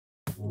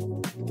Righto!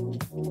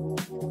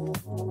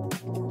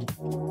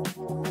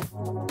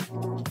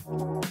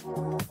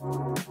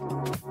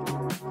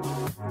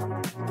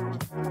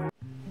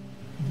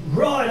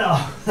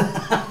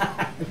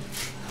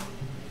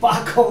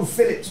 Back on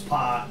Phillips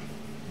Park.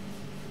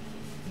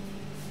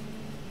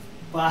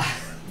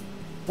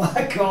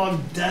 Back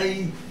on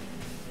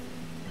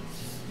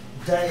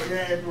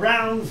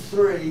round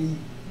 3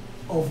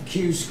 of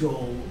Q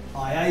School.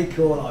 I ache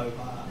all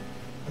over. I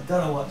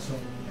don't know what's wrong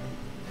with me.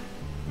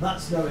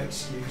 That's no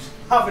excuse.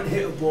 Haven't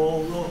hit a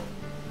ball, look.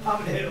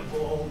 Haven't hit a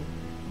ball.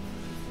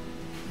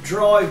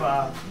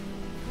 Driver.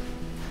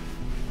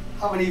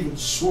 Haven't even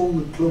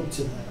swung the club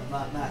today. I'm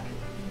that knackered.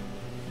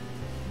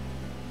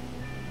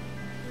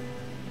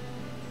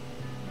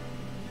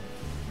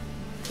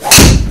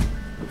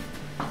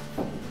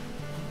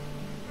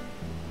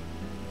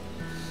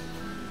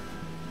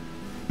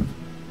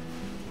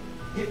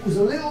 It was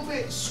a little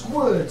bit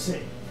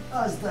squirty,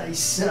 as they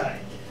say.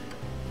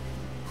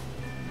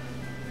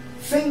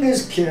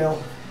 Fingers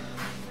kill,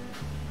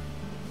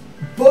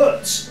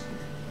 but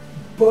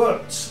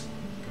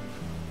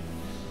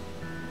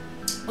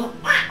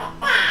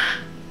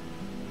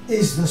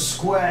is the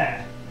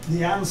square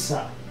the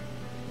answer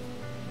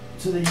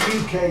to the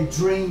UK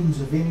dreams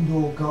of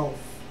indoor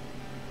golf?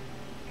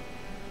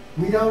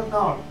 We don't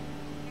know.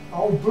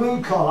 Old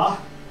blue collar,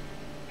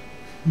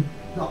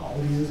 not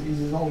old,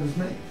 he's as old as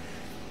me.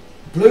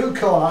 Blue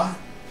collar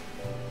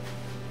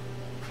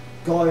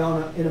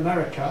guy in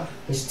America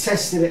has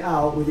tested it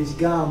out with his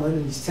Garmin,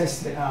 and he's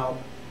tested it out,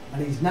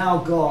 and he's now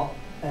got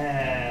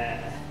the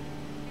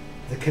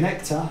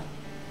connector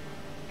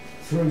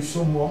through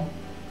someone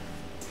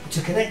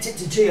to connect it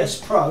to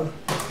GSPro,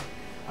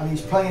 and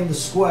he's playing the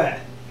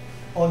square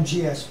on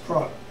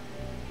GSPro.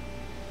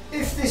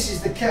 If this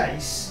is the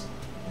case,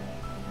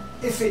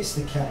 if it's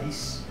the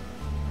case,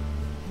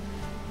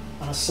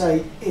 and I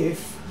say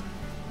if,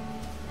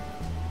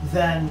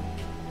 then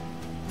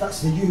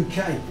that's the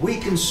UK. We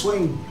can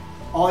swing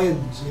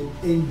irons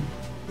in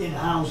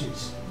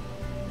houses.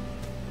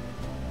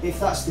 If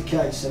that's the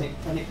case,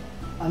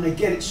 and they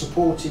get it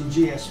supporting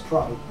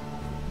GSPro,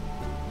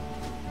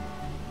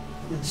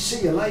 then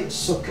see you later,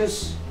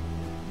 suckers.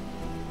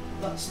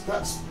 That's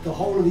the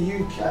whole of the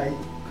UK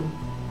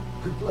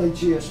could play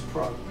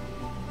GSPro.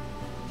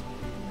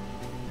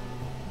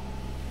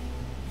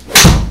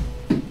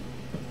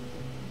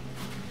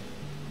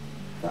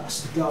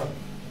 That's the go.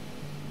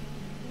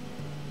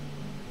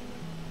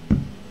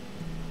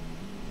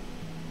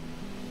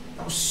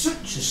 That was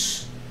such a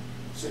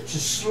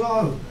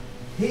slow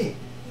hit.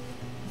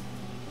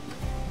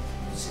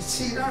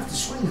 See, you don't have to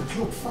swing the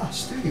club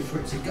fast, do you, for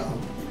it to go?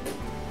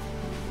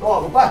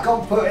 Right, we're back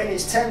on putting.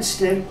 It's 10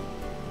 stim.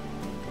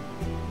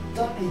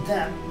 Don't need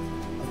that.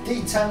 I've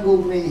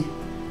detangled me.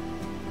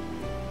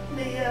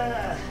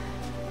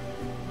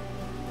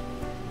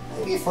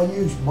 Maybe if I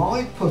use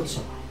my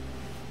putter.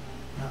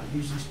 No, I'll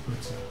use this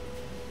putter.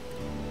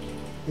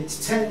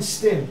 It's 10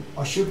 stim.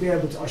 I should be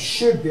able to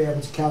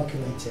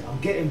calculate it. I'm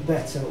getting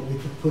better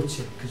with the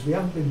putting because we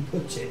haven't been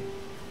putting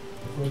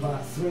for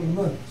about 3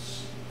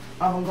 months.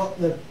 I haven't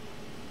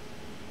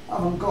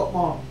got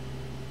my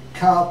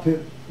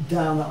carpet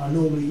down that I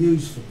normally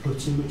use for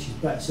putting, which is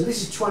better. So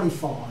this is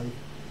 25,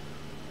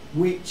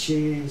 which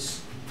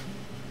is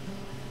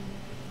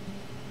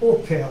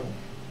uphill.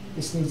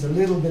 This needs a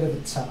little bit of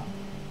a tap.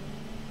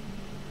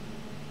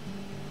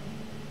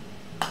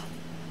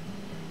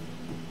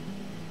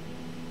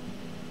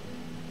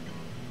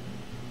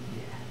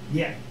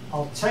 Yeah,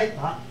 I'll take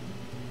that.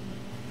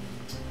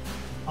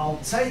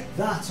 I'll take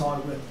that, I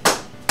will.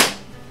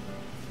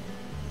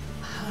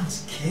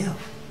 Hands kill.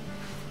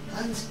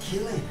 Hands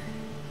killing.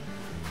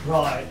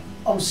 Right,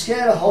 I'm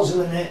scared of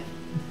hozzling it,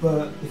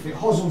 but if it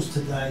hozzles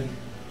today,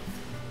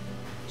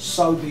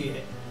 so be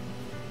it.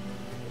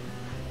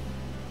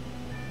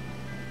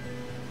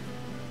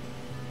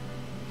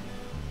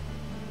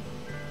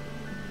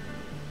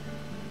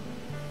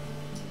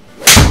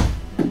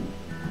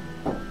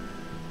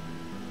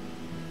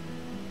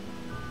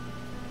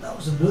 That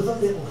was another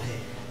little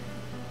hit.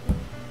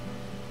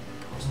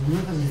 That was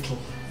another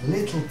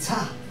little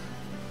tap.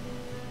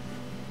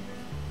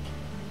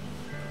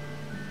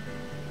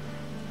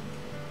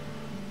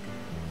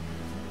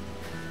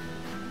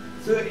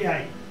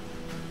 $38.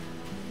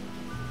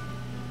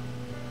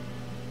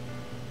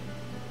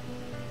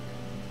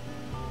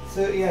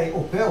 $38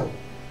 uphill.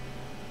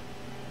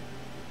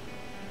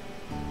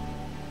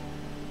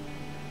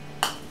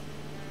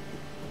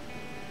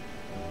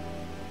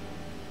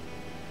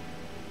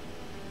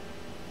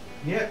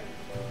 Yep.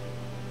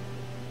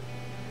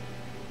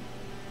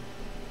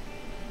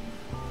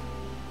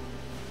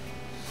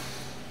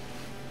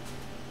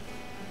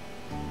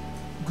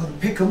 You've got to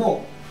pick them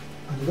up,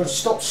 and you've got to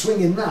stop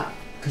swinging that,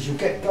 because you'll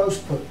get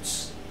ghost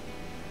putts.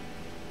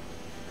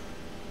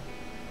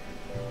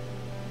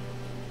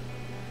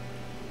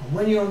 And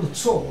when you're on the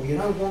tour, you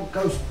don't want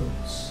ghost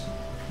putts.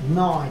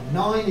 9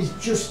 is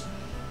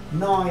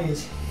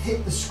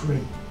hit the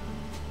screen.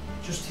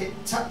 Just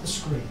tap the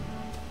screen.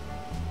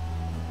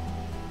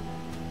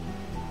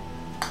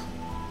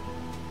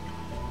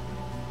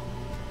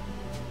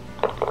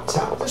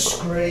 Tap the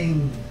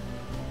screen.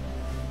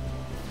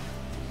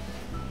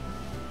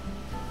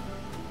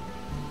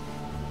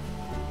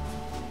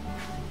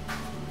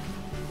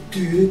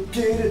 Do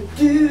do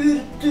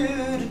do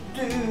do do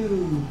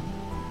do.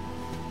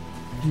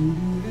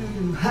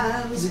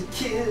 Hands are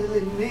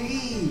killing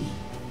me.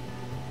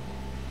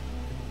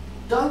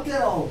 Don't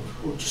get old,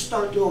 or just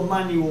don't do a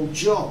manual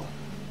job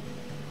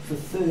for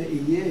 30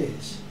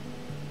 years.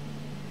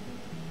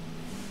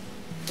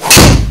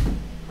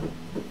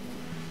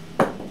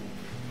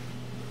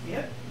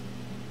 Yep.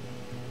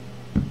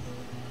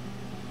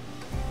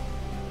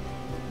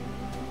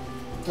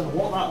 Don't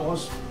know what that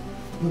was,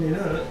 but it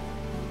hurt.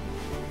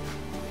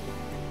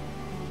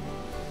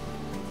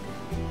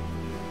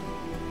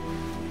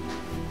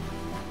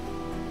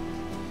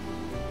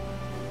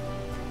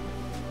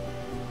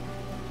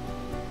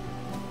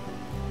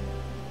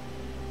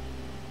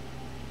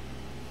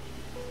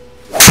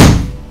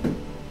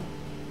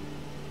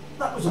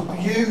 That was a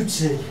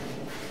beauty.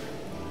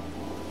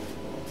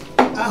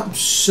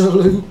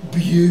 Absolute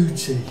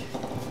beauty.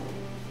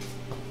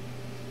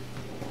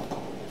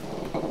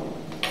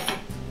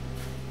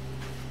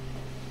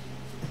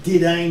 I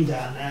did aim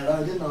down there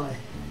though, didn't I?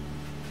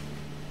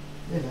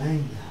 Did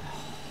aim there.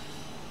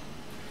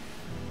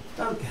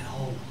 Don't get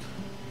old.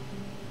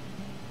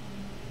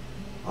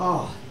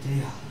 Oh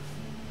dear.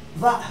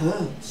 That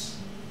hurts.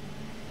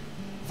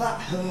 That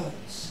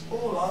hurts.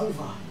 All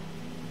over.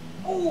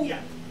 Oh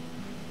yeah.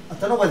 I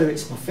don't know whether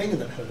it's my finger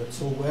that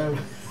hurts or where.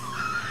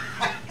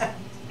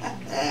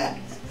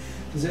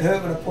 Does it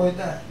hurt when I point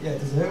there? Yeah,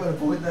 does it hurt when I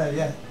point there?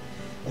 Yeah.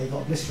 Yeah, you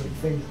got a blistering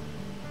finger.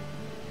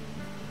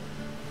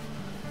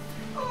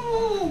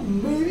 Oh,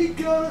 maybe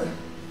got a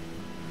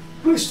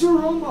blister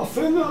on my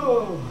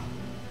finger.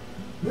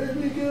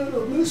 Maybe got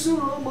a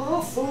blister on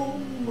my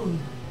thumb.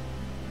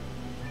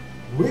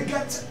 We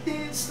got to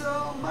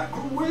install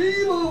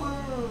microwave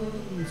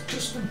ovens,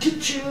 custom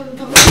kitchen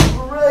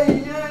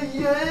deliveries.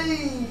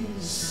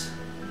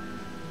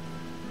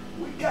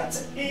 We got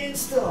to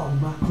install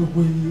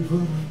microwave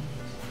ovens.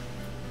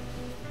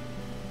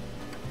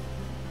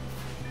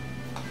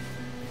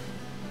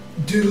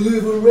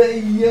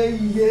 Deliveries.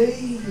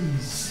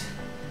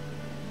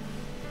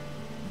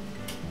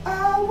 I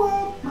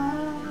want my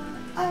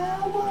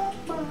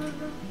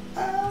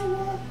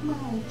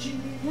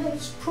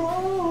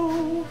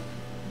GSPro.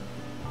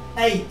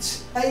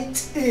 8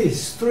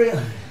 is 3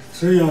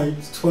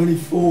 8,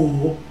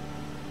 24.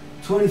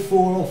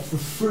 24 off the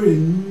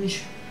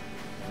fringe.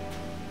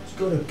 It's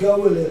got to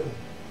go a little.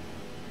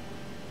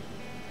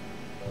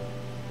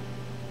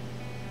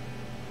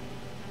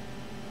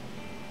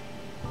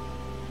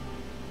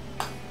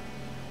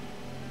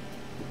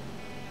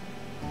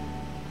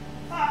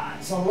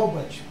 It's on lob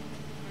wedge.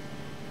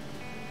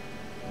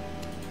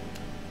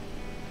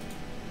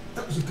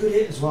 That was a good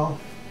hit as well.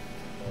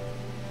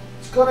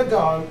 It's got to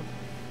go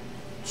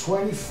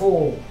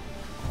 24.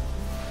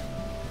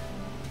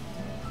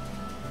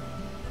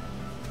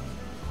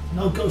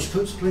 No ghost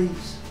puts,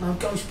 please. No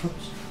ghost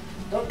puts.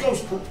 Don't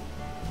ghost put.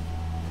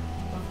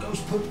 Don't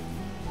ghost put.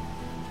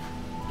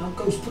 Don't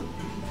ghost put,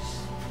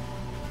 please.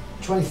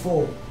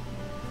 24.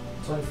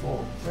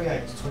 24. 3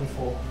 8 to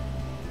 24.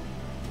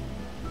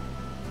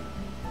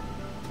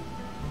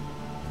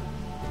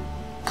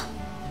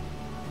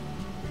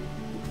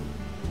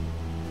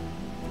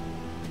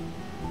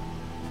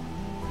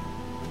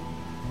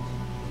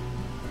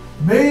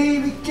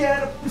 Maybe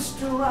get a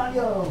blister on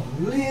your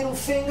little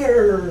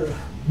finger.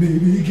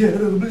 Maybe get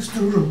a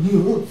blister on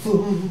your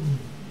thumb.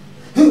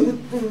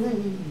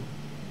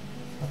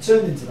 I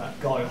turned into that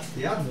guy off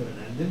the advert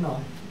then, didn't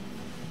I?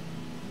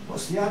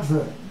 What's the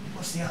advert?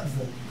 What's the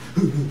advert?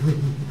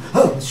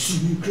 I'm a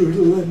secret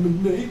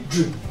lemonade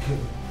drinker.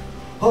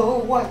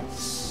 All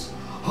whites,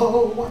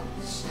 all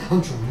whites.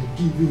 I'm trying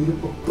to give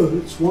it up, but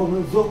it's one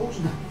of those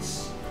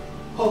nights.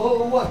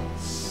 All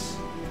whites,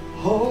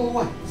 all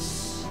whites.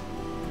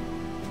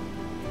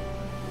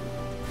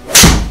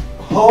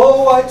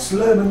 Oh, white's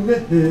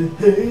lemonade.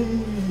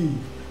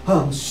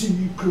 I'm a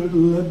secret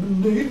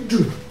lemonade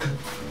drinker.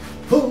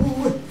 Oh,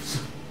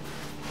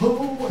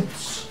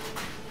 white's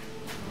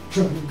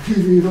trying to get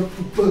it up,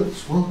 but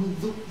it's one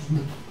of those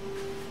nights.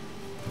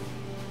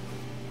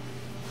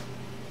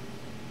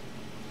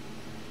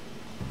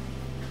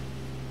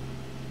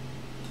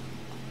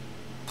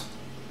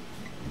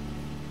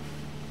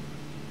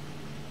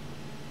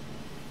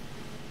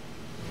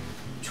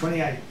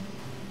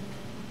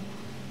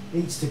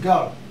 Needs to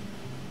go.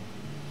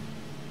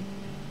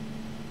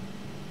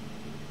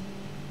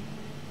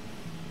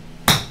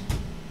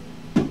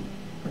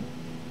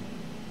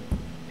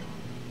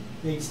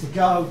 Needs to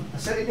go. I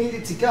said it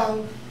needed to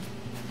go.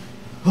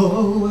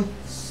 Oh,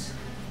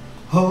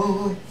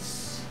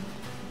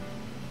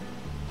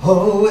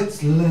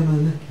 it's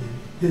lemonade.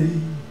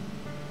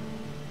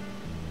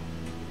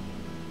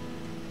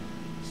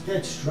 It's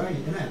dead straight,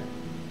 isn't it?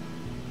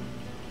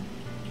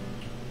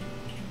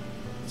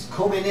 It's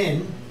coming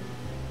in.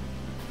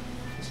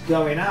 It's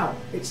going out.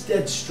 It's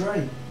dead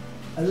straight.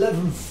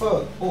 11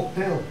 foot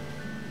uphill.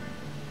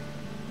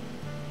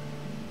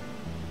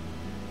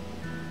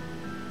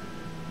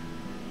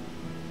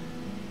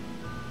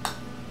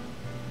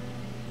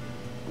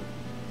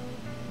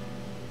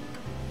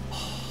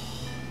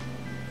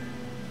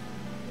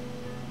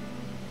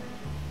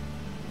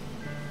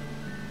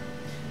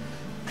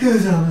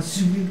 'Cause I'm a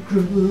singing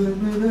criminal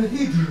and a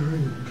heat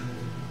drinker.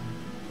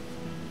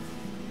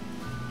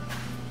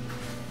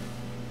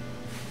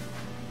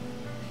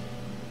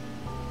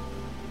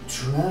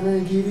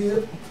 Trying to give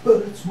it up,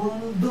 but it's one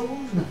of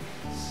those nights.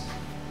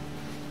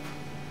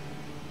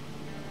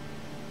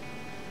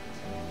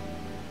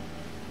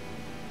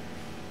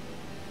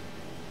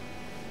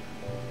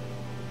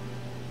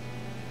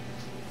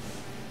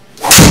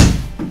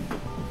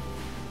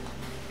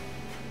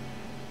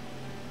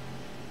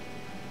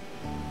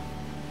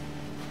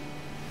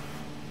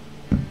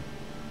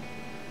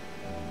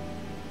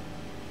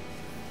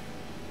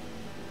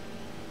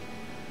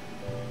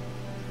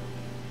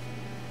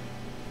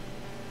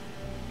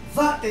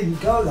 That didn't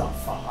go that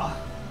far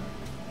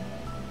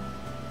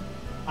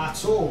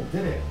at all,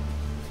 did it?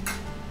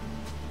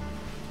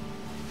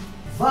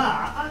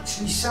 That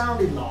actually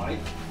sounded like,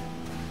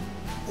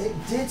 it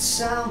did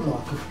sound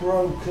like a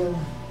broken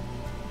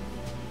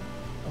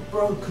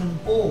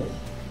ball.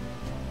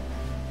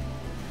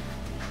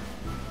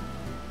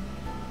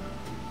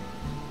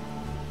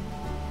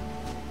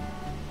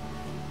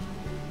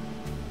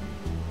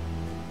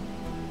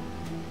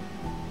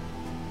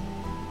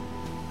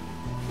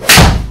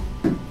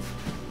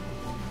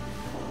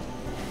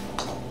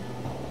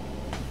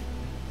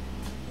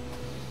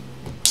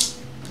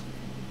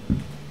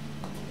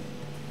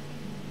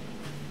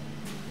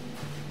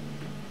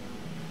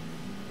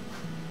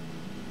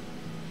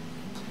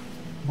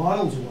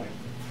 Miles away.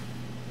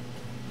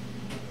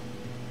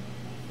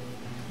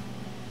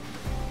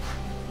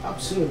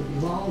 Absolutely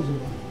miles away.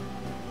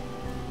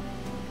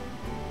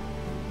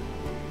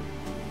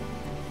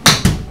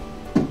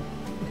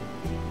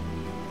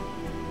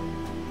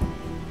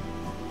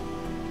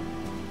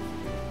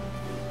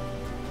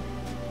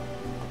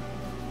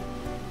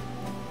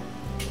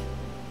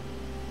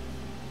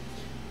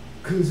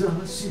 Cause I'm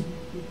a super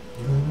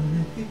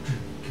drinker.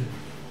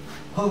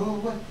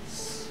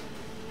 Always.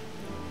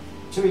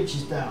 2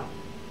 inches down.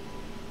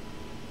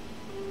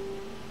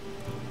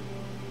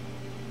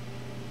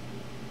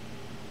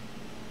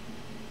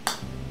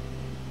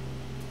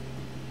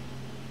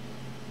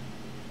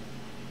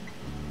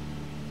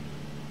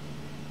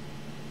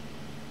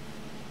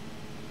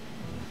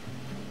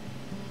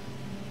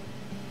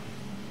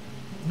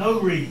 No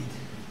read.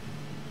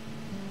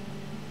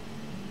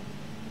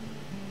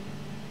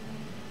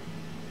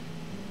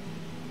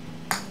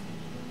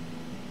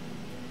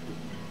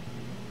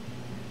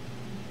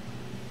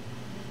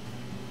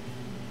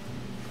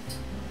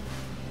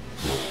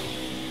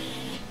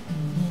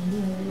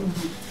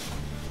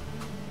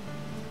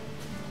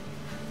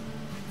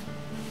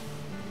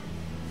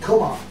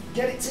 Come on,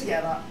 get it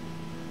together.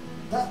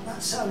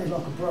 That sounded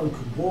like a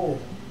broken ball.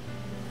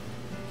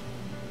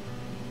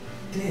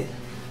 It did.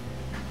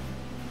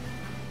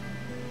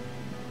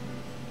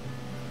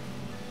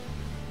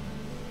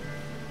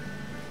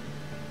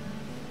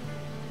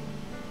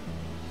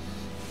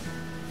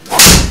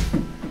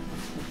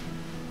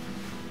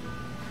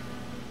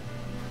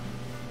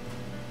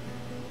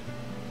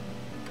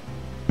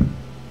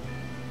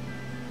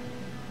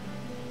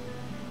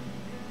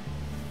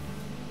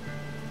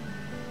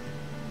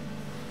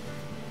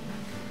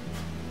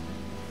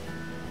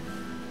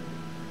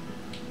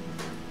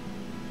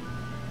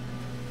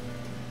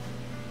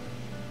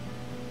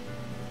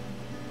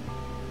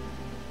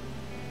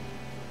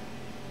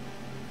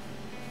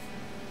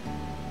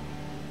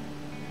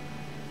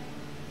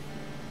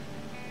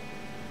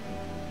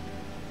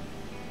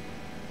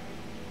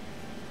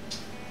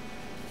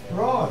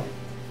 Right.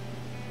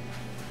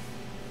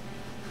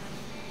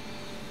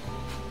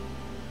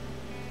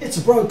 It's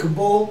a broken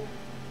ball.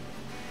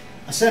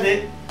 I said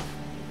it.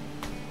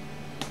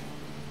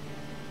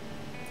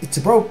 It's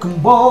a broken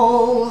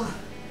ball.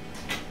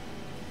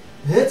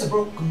 It's a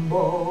broken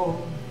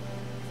ball.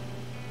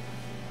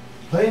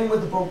 Playing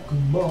with a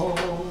broken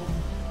ball.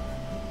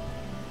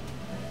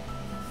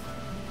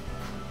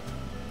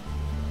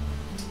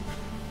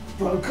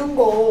 Broken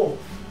ball.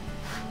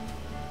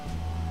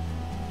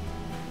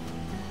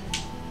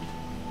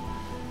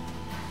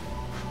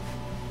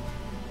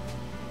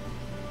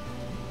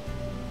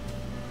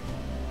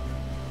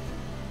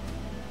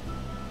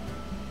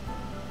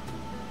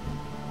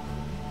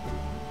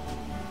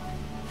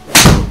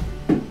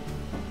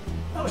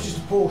 That was just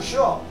a poor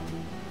shot.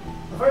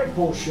 A very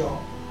poor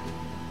shot.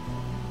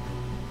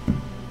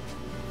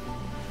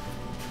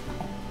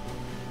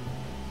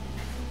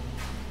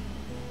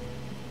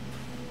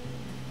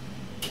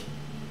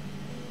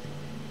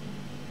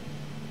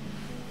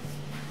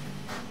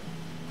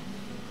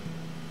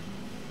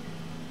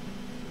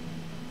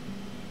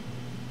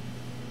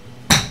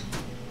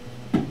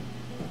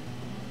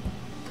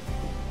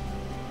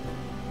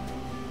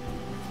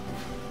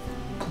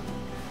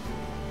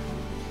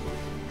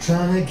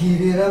 Trying to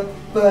give it up,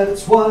 but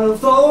it's one of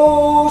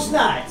those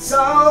nights.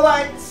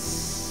 Alright.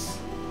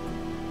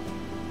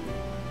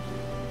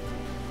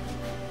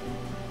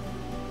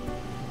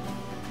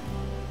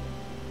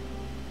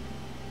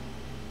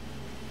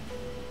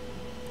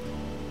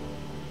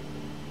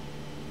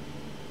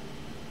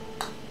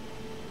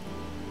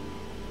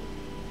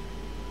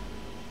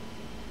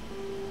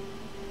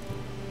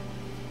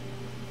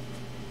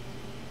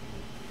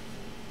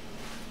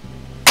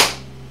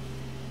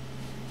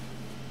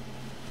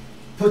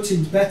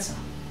 putting's better.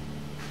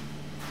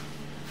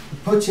 The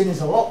putting is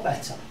a lot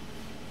better.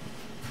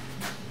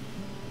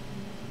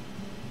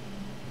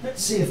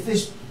 Let's see if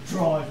this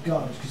drive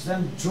goes, because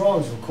them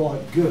drives were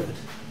quite good.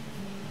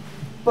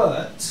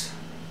 But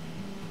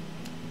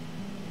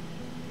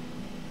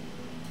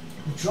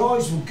the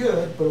drives were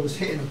good, but I was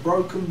hitting a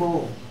broken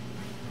ball.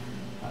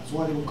 That's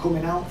why they were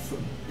coming out from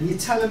me. And you're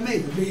telling me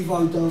the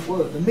Mevo don't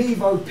work. The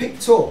Mevo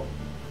picked up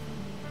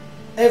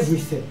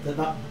everything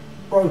that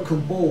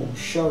broken ball was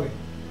showing.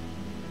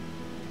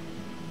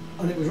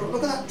 And it was,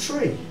 look at that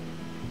tree.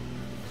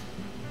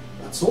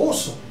 That's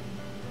awesome.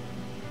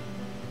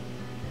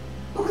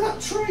 Look at that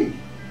tree.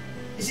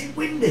 Is it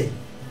windy?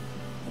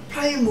 I'm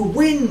playing with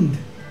wind.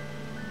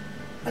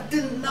 I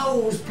didn't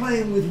know I was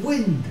playing with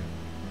wind.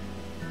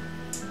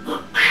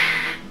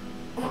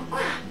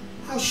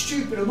 How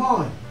stupid am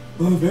I?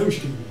 Oh, very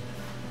stupid.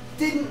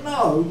 Didn't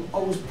know I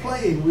was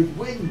playing with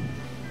wind.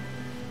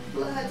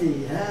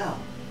 Bloody hell.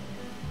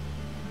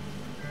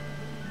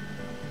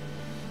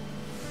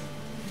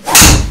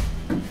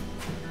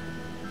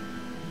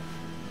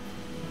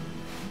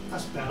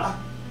 That's better.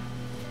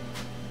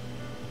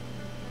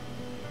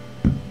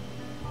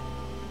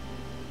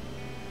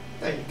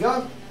 There you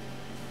go.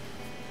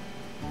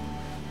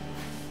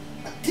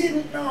 I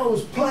didn't know I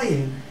was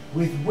playing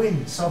with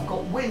wind, so I've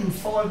got wind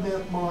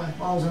 5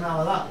 miles an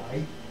hour that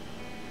way.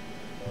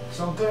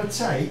 So I'm going to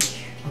take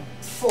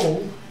a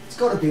full, it's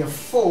got to be a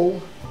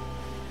full,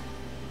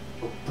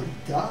 pretty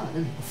darn,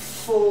 isn't it? A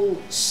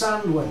full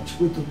sandwich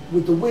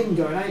with the wind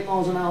going 8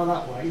 miles an hour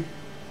that way.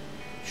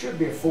 Should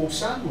be a full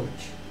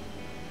sandwich.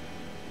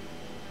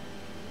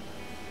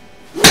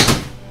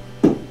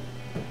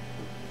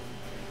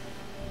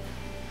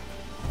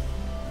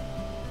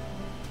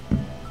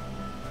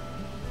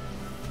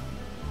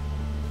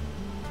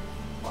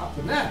 What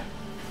happened there?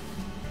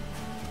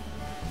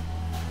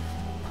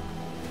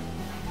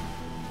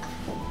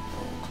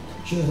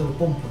 Should have a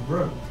bump and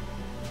broke.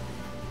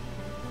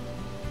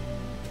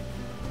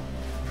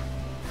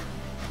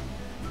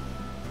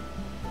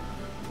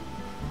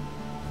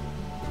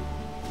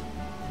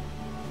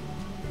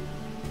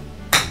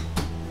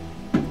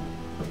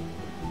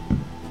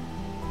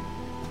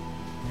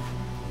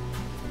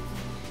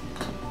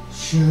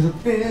 Should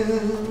have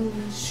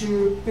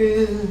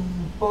been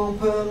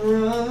bump and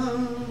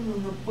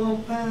run,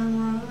 bump and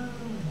run.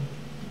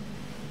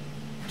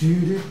 Do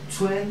the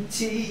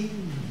 20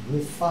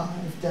 with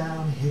 5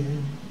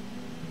 downhill.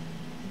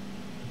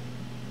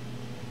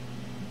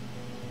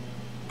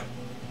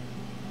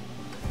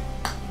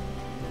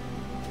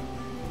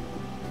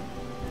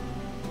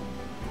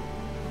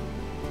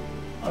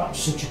 Oh, that was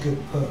such a good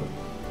putt.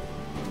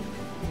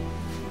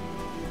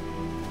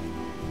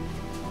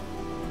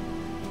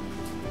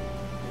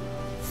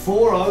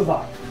 Four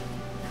over.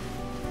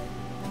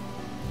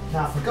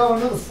 Now if I go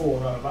another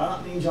 4 over,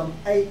 that means I'm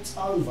 8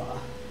 over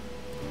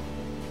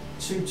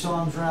 2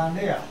 times round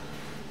here.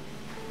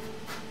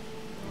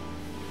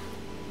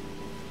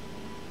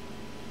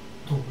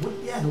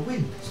 Yeah, the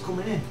wind is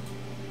coming in.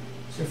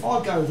 So if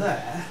I go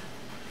there,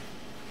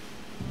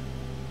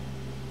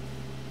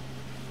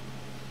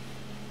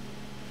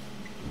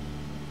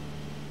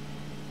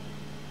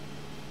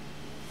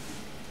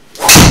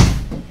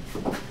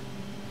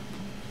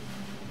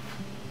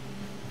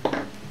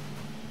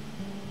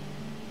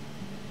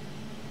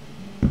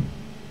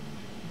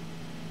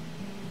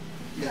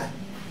 yeah,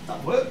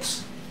 that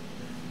works.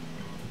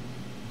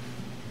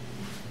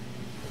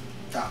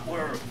 That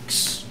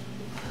works.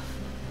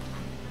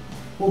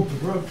 Bump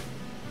and rub,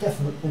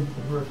 definite bump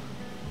and rub.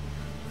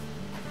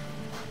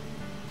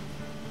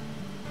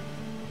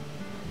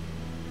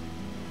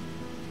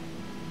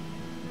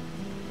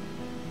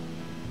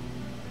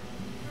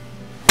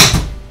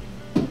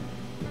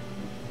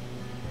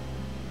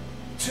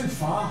 Too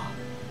far.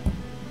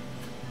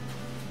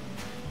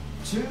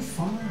 Too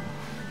far.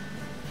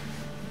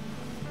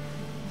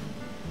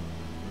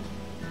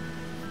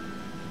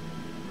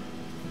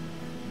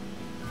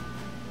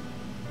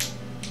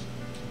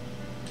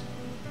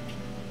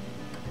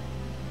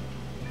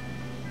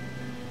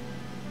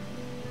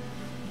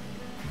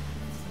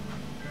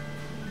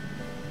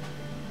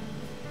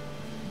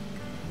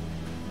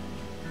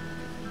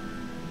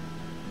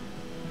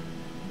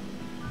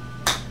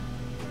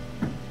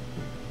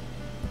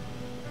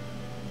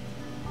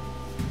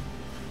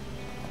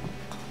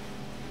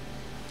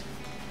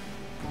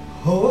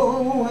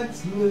 Oh,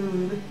 it's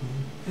living.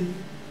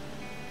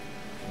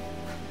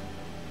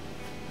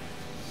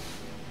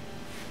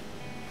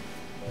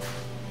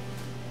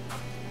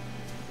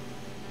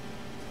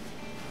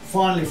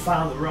 Finally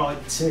found the right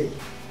tee.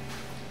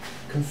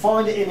 Can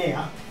find it in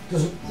here.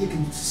 Doesn't, you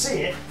can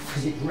see it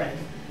because it's red.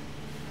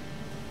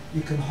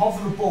 You can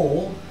hover the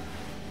ball.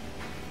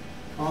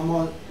 9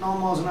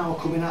 miles an hour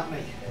coming at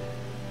me.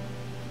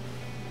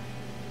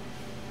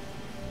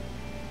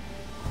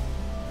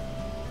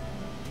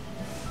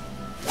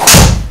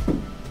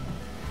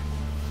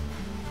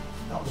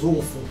 That was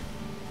awful.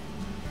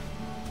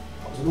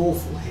 That was an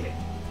awful hit.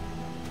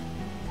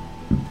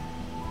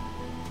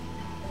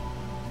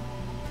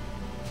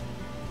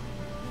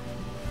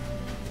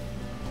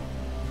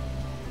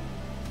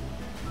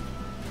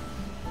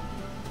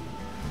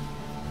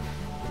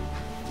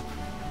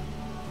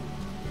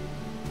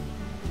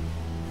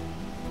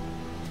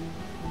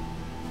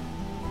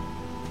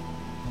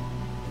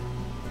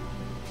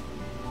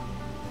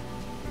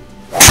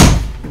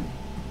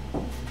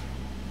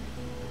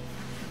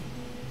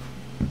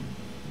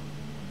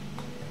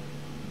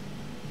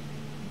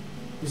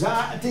 Is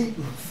that out of deep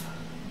rough?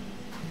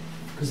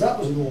 Because that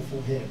was an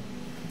awful hit.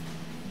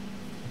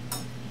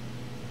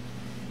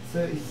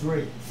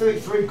 33.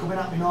 33 coming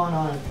at me 9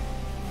 iron.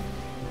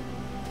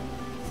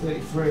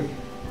 33.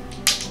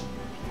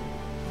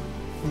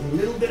 With a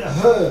little bit of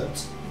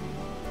hurt,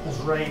 as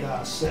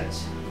radar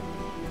says.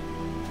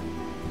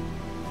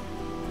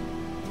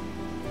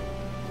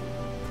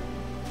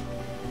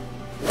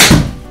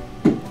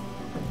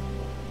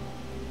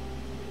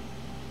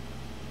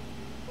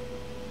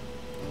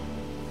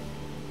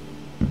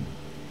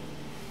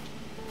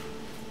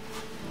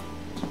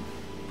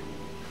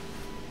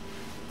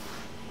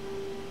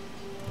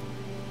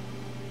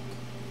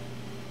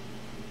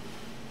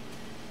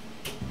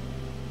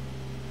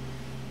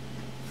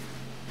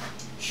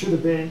 Should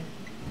have been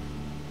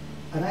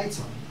an 8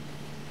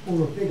 iron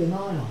or a bigger 9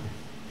 iron.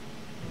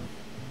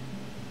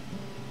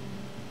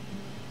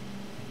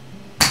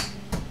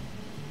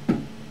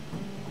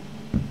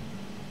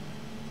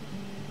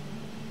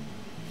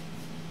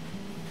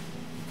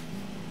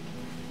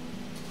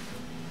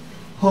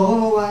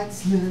 Oh,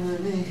 it's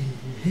lemonade.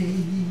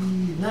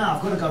 Now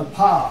I've got to go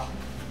par.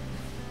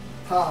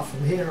 Par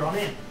from here on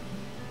in.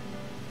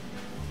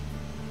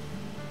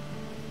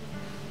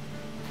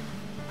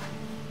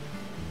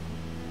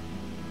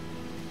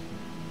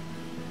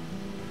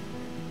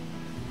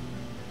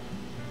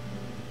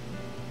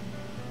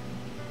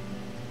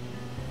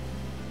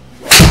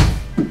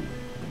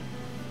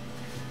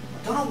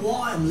 I don't know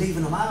why I'm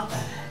leaving them out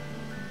there.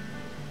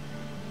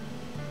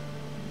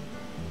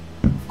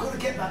 I've got to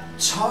get that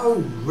toe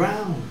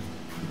round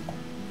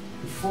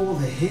before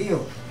the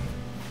heel.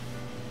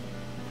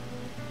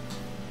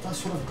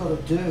 That's what I've got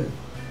to do.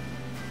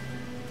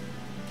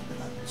 Get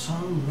that toe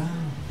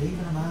round, leaving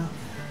them out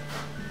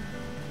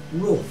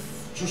there.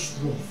 Rough,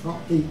 just rough,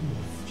 not deep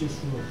rough,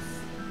 just rough.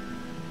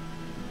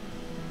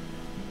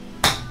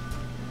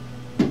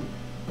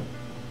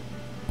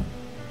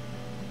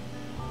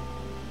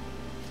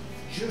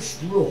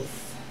 Just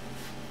rough,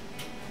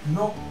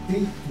 not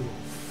deep rough.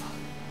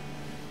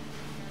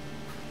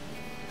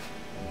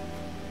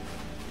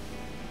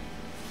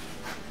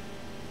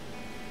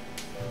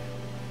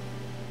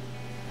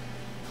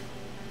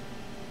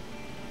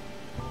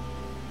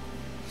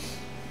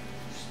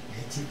 Just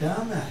hit it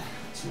down there.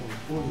 That's all the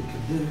body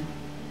can do.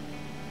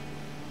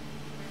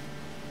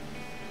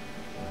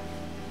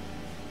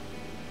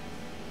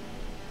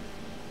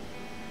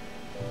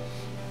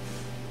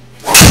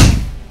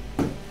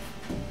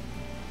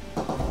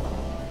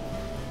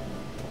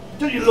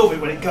 Don't you love it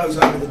when it goes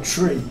over the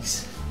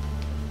trees?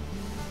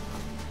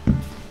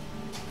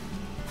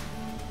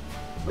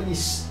 When you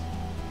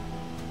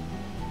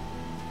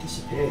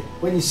disappear.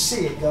 When you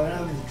see it going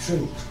over the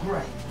tree, it's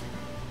great.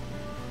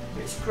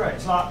 It's great.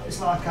 It's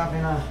like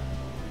having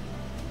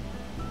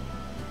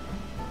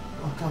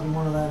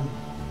one of them.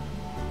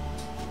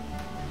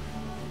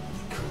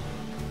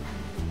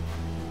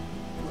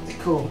 What they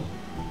call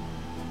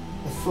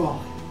a fly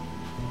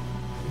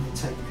when you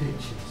take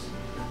pictures.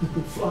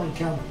 Flying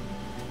camera.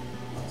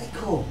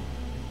 Cool.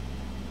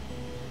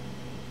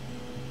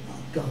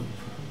 Not GoPro.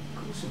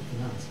 Call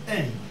something else.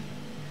 Anyway.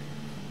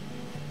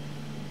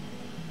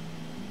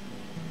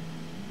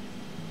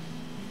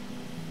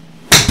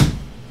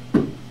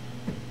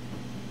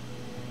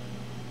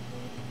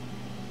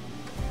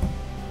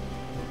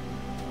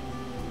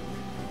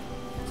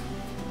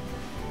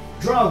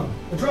 Drone.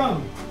 A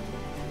drone.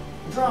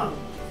 A drone.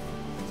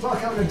 It's like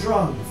having a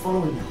drone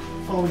following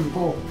the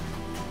ball.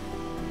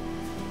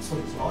 That's what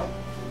it's like.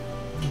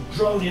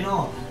 Droning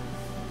on.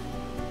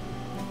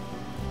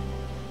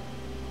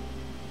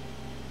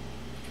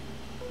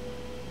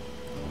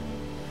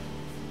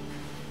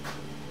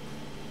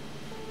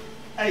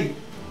 8,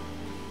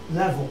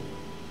 level,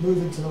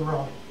 moving to the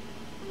right.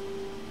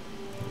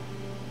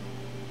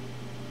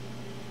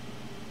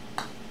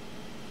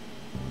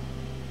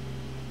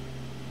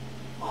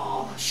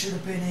 Oh, that should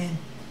have been in.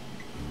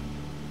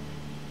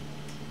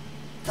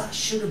 That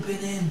should have been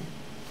in.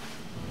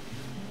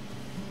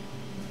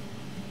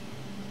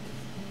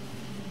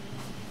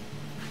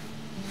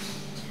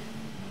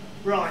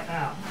 Right,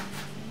 now,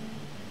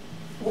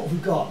 what have we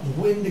got? The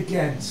wind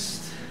against.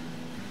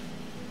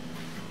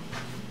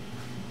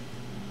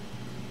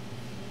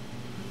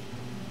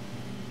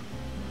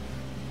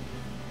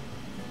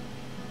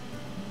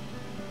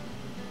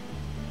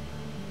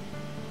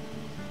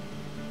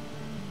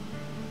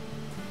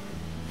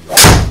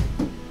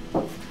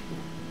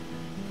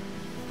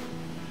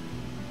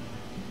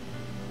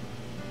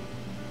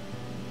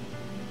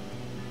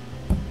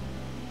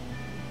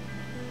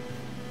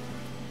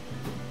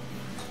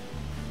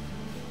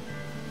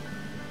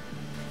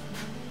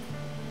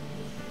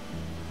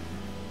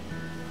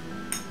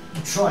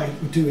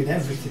 We're doing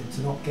everything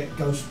to not get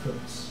ghost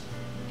cuts.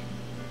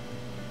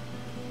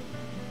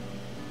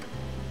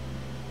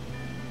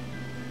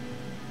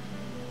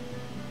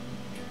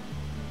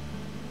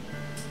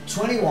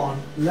 .21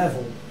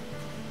 level,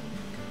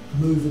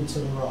 moving to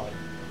the right.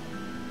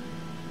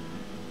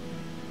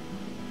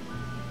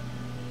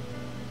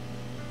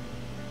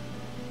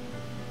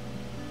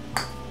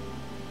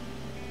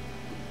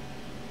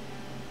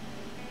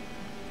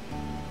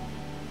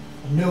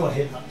 knew I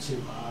hit that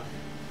too hard.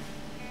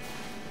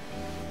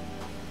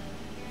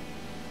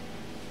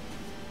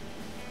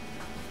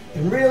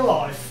 In real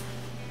life,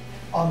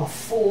 I'm a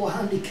 4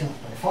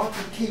 handicapper. If I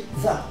could keep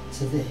that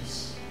to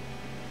this,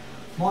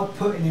 my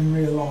putting in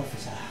real life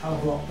is a hell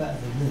of a lot better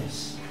than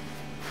this.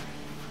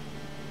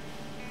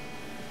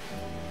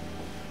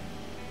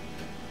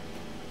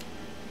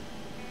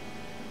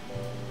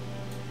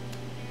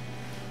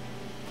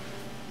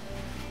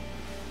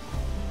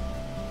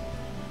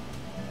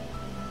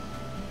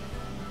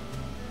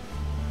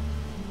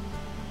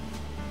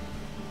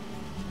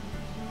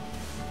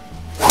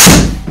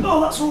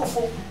 Oh, that's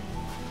awful.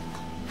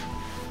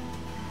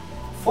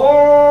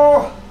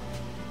 4.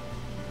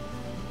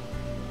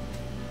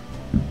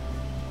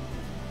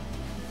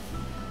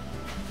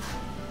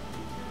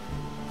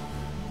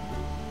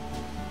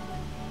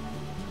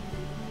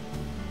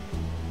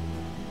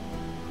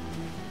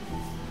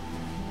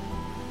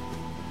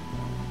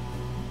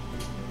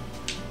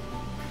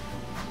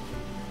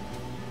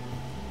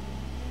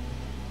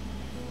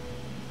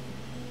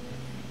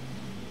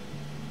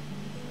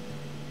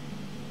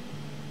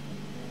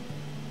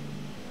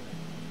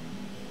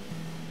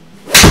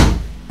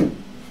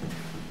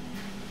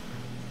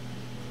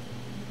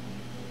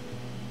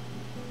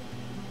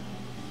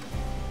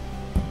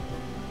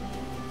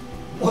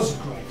 Was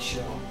a great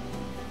shot.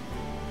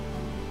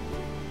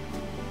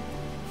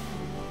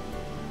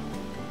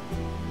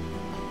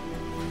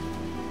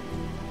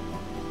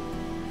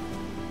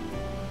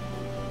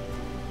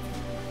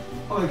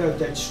 I'm going to go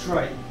dead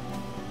straight.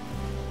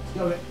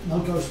 Go it. No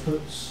ghost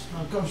puts.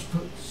 No ghost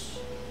puts.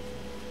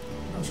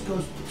 No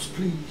ghost puts,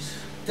 please.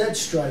 Dead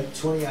straight,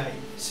 28,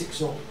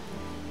 6 up.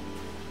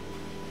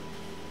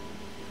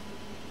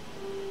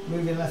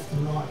 Moving left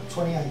and right,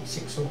 28,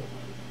 6 up.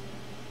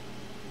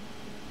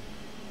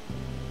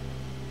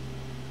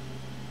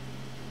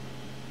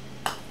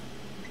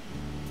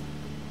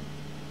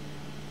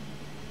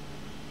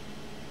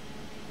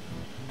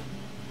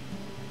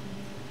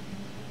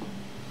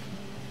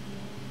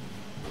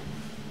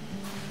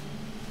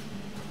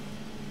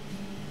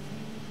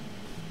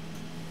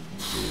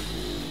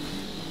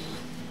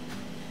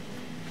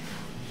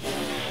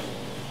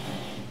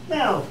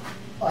 Now,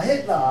 I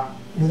hit that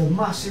with a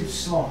massive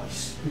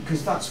slice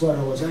because that's where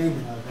I was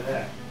aiming over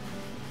there.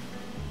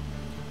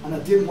 And I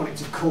didn't want it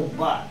to come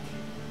back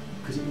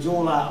because it was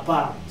all out of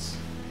bounds.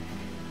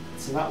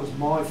 So that was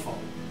my fault.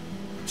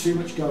 Too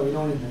much going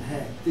on in the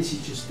head. This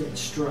is just dead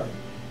straight.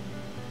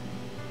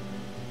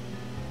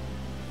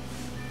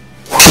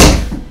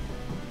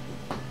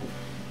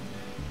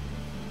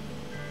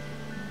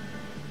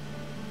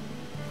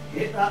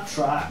 Hit that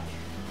track.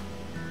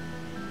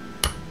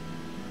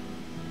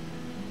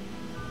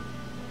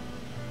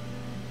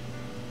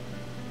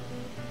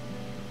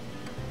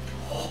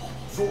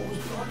 I thought it was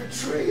behind a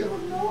tree and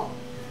I'm not.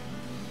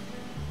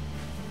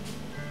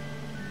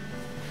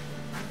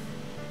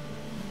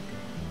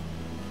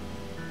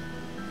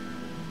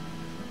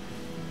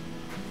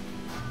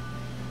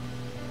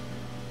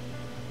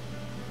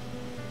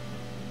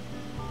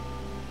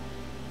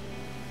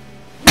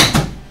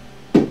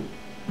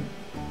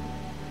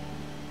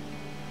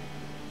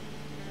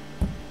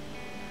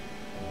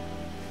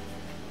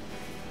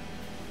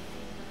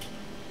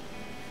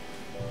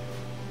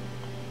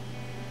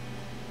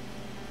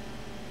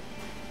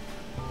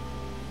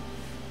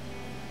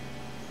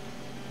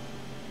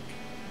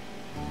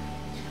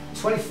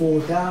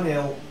 .24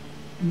 downhill,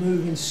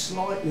 moving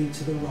slightly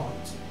to the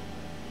right.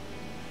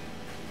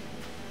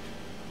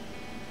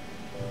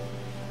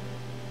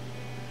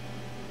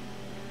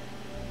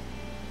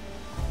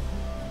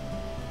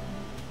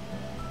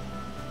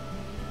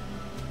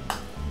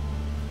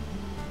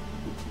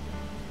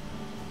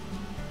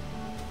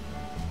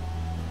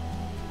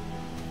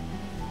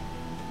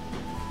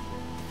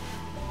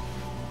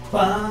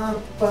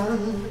 Ba ba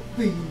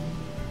bee.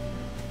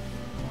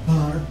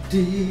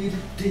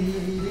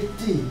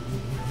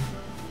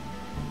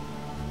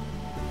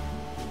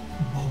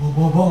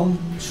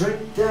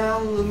 Straight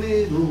down the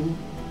middle.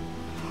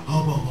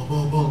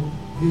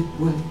 It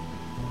went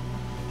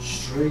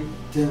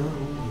straight down the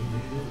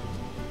middle.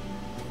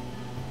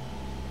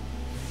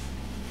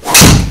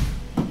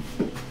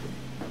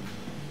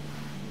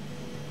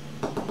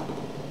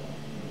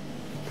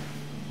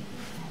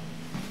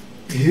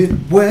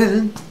 It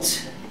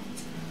went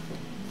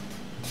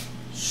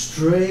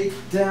straight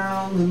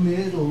down the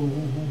middle.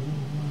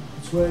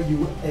 That's where you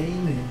were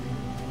aiming.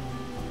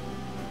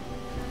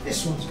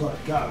 This one's got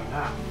to go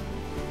now,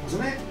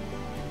 hasn't it?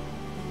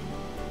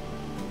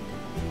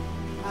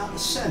 Out the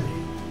semi.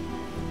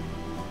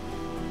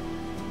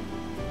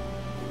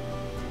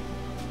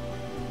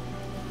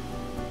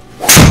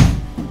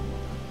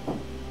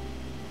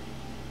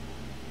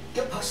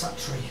 Get past that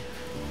tree.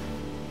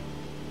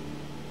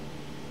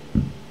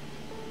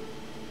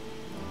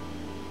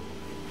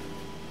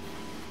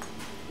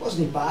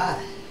 Wasn't it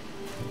bad?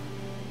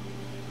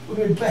 Would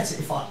have been better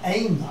if I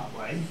aimed that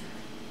way.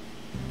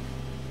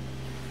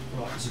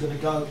 Right, this is going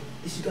to go.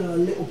 This is going to a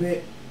little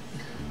bit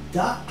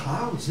dark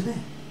clouds, isn't it?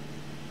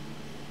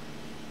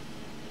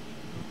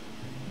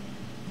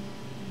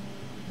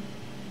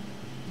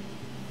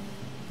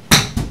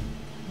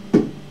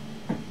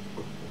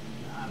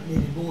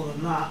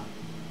 that.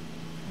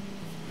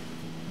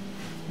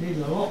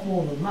 Needed a lot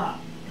more than that.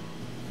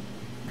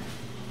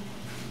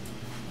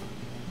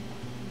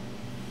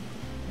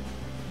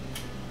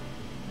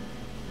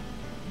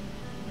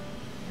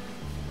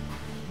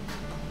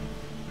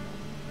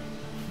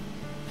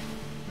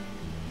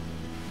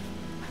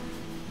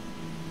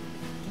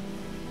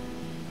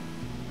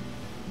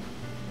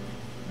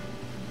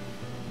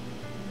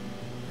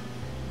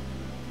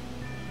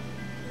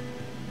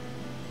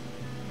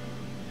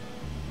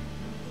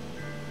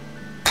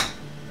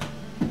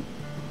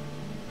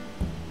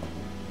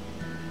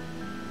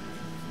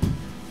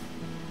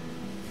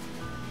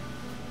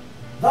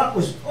 That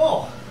was,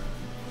 oh,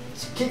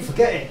 keep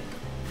forgetting.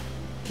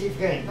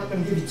 Not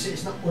going to give you.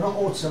 It's not. We're not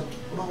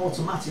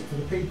automatic for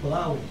the people,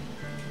 are we?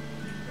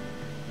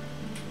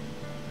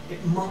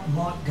 It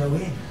might go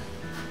in.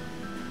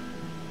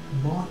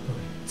 Might go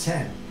in.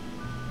 10.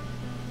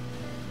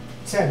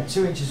 10.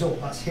 2 inches up.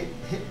 That's hit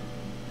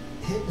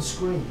the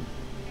screen.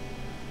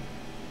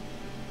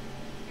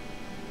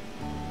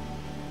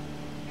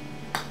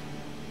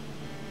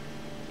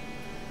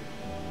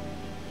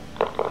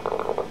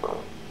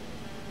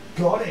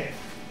 Got it.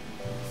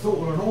 Thought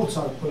we were an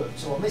auto put,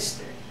 so I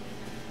missed it.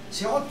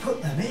 See, I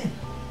put them in.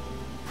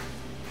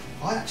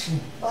 I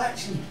actually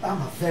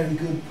am a very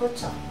good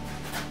putter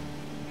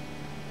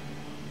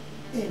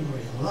in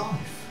real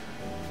life.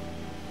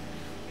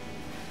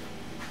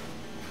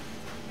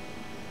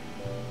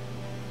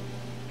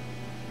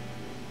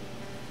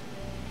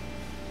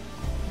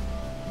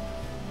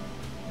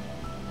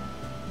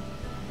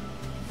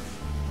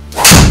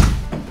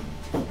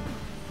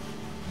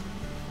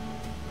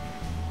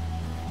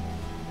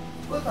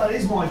 But that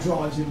is my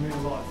drives in real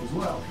life as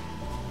well.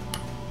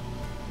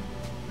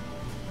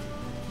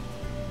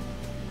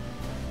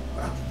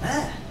 What happened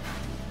there?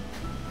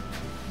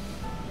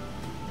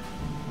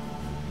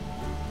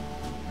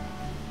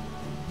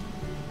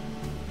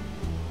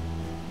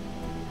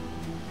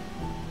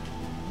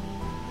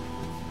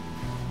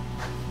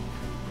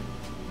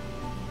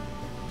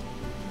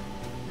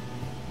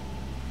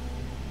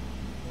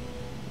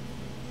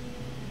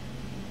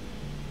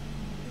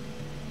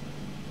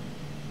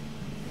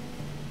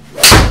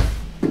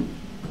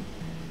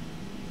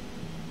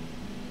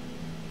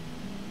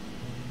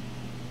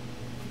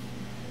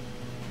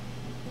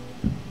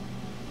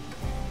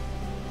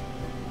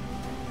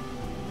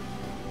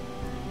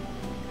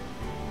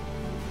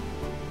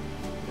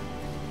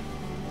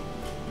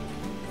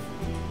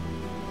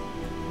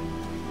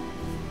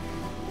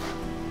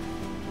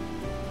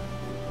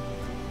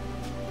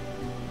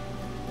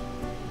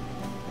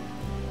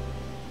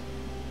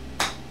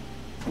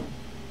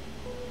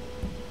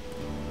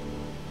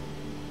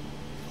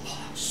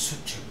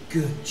 Such a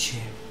good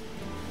chip.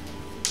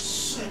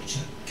 Such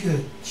a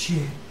good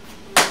chip.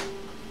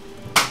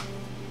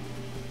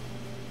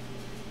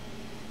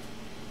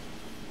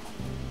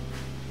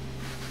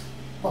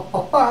 Ba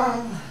ba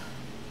ba.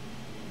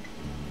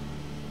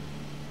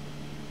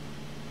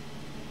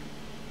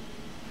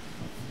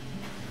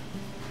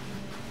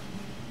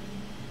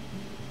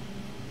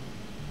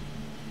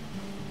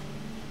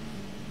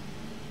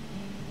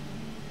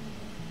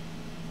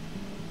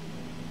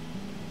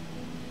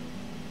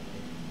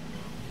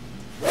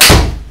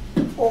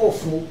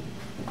 Awful,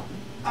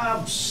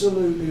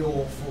 absolutely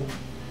awful,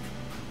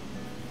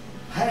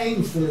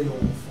 painfully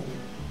awful.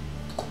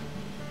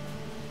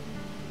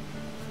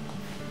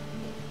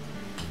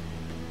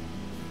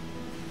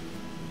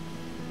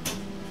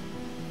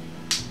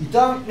 You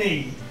don't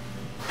need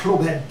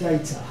club head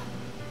data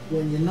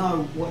when you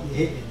know what you're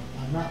hitting,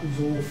 and that was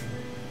awful.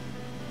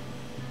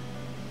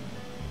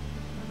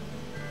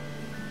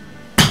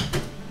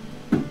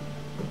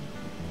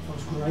 That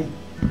was great.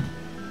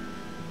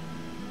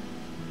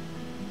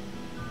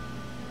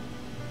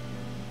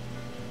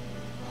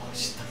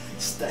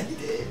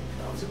 Stayed in.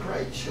 That was a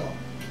great shot.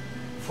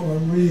 From a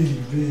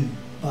really, really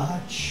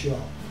bad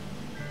shot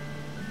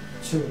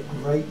to a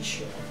great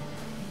shot.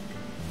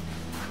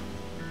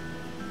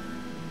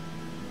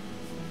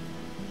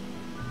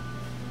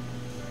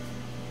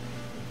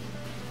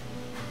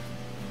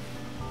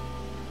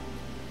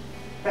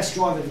 Best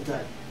drive of the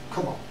day.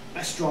 Come on,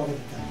 best drive of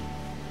the day.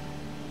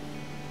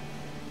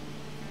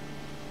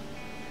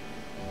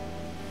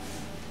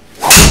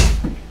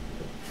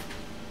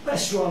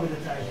 Best drive of the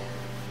day.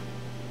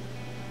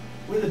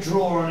 With a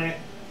draw on it.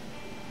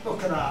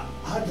 Look at that.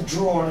 I had the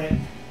draw on it.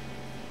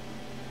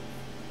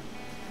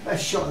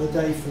 Best shot of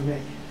the day for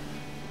me.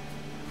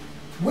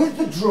 With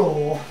the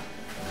draw.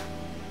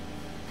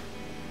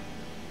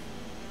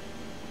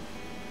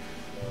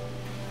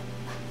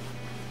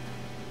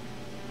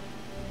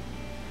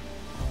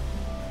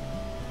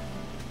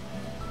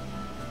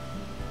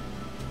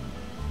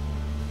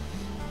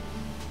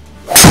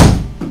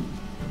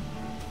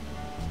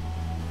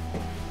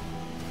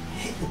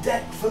 Hit the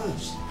deck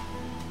first.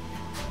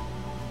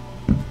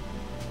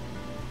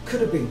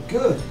 Could have been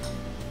good.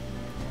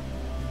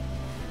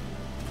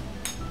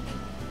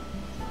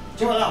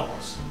 Do you know what that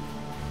was?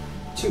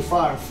 Too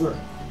far and through.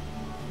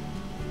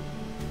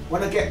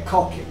 When I get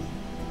cocky,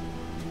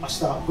 I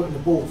start putting the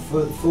ball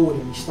further forward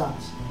in my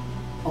stance.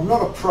 I'm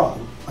not a pro,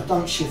 I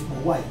don't shift my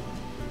weight.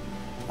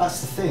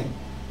 That's the thing.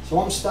 So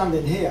I'm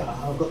standing here and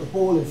I've got the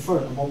ball in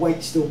front and my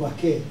weight's still back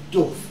here,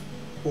 duff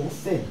or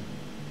thin.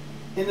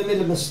 In the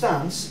middle of my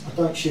stance, I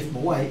don't shift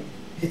my weight,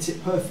 hit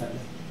it perfectly.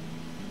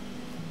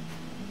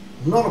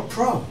 I'm not a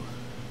pro,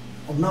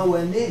 I'm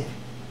nowhere near.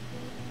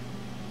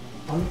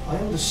 I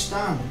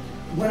understand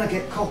when I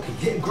get cocky,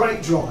 hit a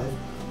great drive,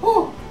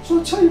 oh, so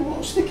I tell you what,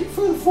 I'll stick it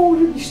further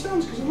forward in your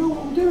stance because I know what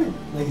I'm doing.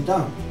 No, you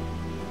don't.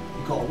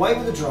 You got away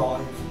with the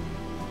drive,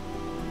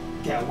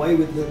 get away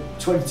with the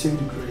 22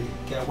 degree,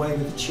 get away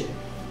with the chip.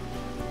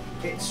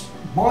 It's,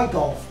 my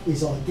golf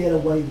is I get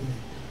away with it.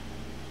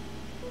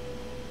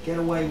 Get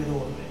away with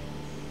all of it.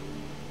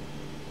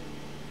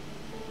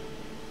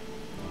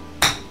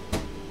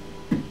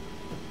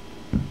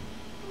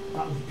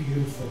 That was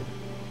beautiful.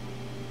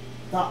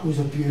 That was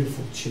a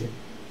beautiful chip.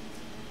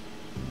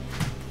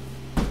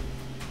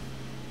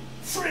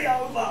 3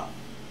 over.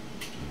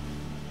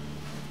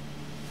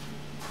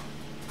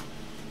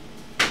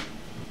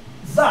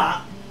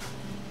 That,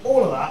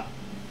 all of that,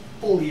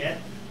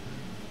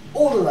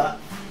 all of that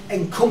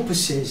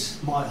encompasses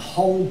my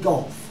whole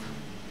golf.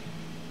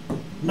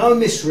 No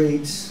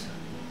misreads,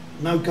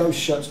 no ghost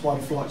shots by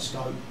the flight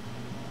scope.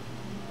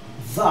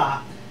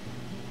 That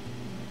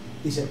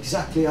is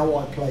exactly how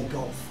I play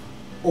golf,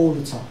 all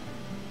the time.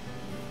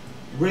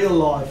 Real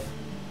life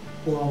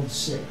or on the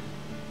sick.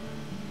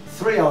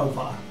 3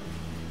 over.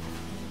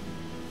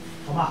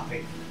 I'm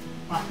happy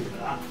with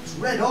that. It's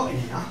red hot in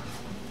here.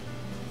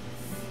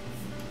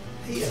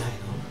 Heat ain't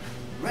on.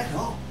 Red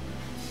hot.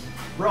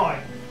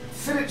 Right,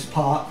 Phillips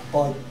Park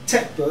by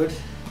Techbird.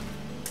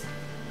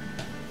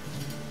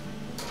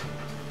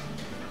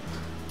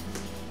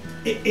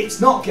 It's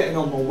not getting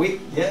on my wick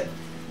yet.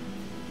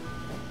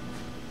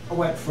 I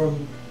went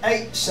from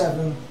 8,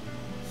 7,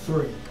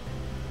 3.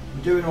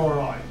 I'm doing all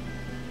right.